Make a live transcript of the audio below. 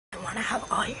want to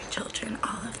have all your children,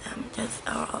 all of them, just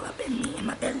all up in me and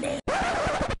my belly.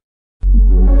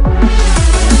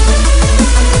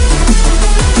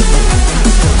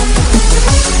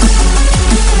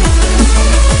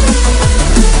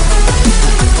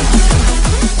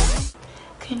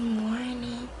 Good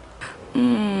morning.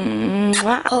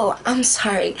 Oh, I'm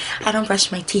sorry. I don't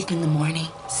brush my teeth in the morning.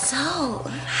 So,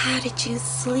 how did you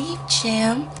sleep,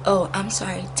 Jim? Oh, I'm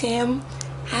sorry, Tim.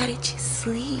 How did you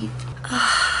sleep?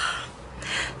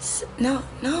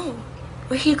 No.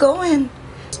 Where you going?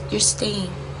 You're staying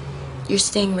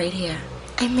right here.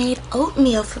 I made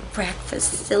oatmeal for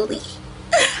breakfast, silly.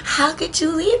 How could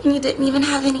you leave and you didn't even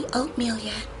have any oatmeal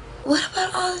yet? What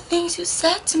about all the things you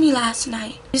said to me last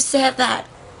night? You said that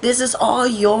this is all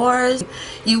yours.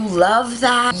 You love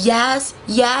that. Yes.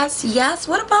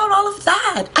 What about all of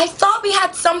that? I thought we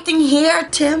had something here,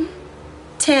 Tim.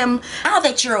 Tim, now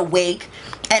that you're awake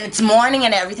and it's morning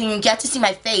and everything, you get to see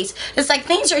my face. It's like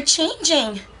things are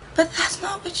changing. But that's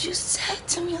not what you said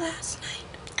to me last night.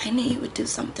 I knew you would do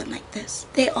something like this.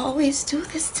 They always do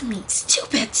this to me.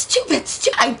 Stupid.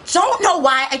 I don't know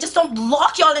why. I just don't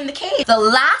lock y'all in the cave. The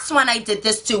last one I did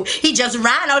this to, he just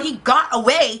ran out. He got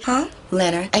away. Huh?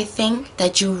 Leonard, I think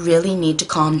that you really need to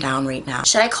calm down right now.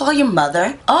 Should I call your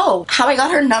mother? Oh, how I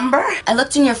got her number? I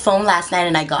looked in your phone last night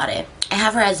and I got it. I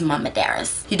have her as Mama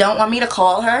Daris. You don't want me to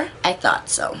call her? I thought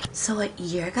so. So what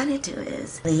you're gonna do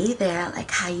is lay there like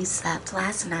how you slept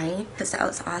last night, because that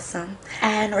was awesome.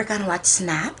 And we're gonna watch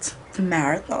Snapped, the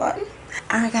marathon.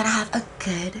 And we're gonna have a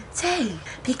good day.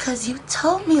 Because you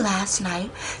told me last night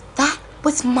that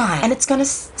was mine. And it's gonna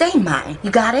stay mine.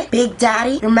 You got it? Big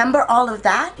Daddy? Remember all of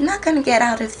that? You're not gonna get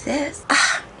out of this.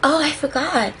 Oh, I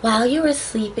forgot. While you were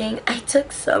sleeping, I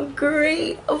took some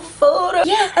great photos.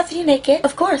 Yeah, of you naked.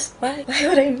 Of course. Why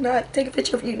would I not take a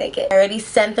picture of you naked? I already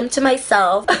sent them to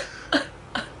myself.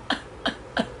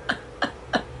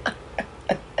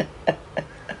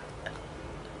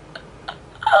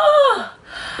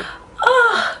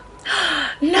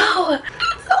 No.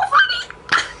 So funny.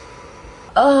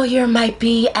 Oh, you're my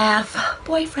BF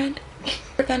boyfriend.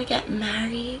 We're gonna get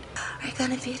married. We're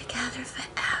gonna be together forever.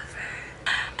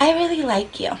 I really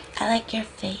like you. I like your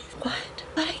face. What?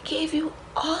 But I gave you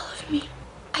all of me.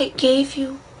 I gave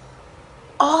you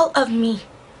all of me.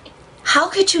 How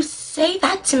could you say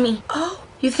that to me? Oh,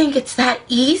 you think it's that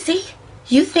easy?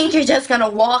 You think you're just gonna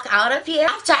walk out of here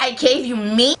after I gave you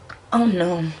me? Oh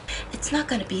no, it's not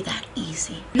gonna be that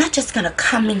easy. I'm not just gonna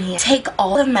come in here, take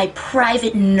all of my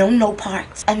private no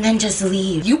parts, and then just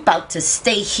leave. You about to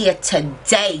stay here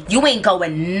today. You ain't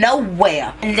going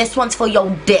nowhere. And this one's for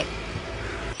your dick.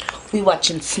 We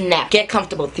watching Snap. Get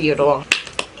comfortable, Theodore.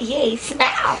 Yay,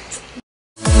 Snapped.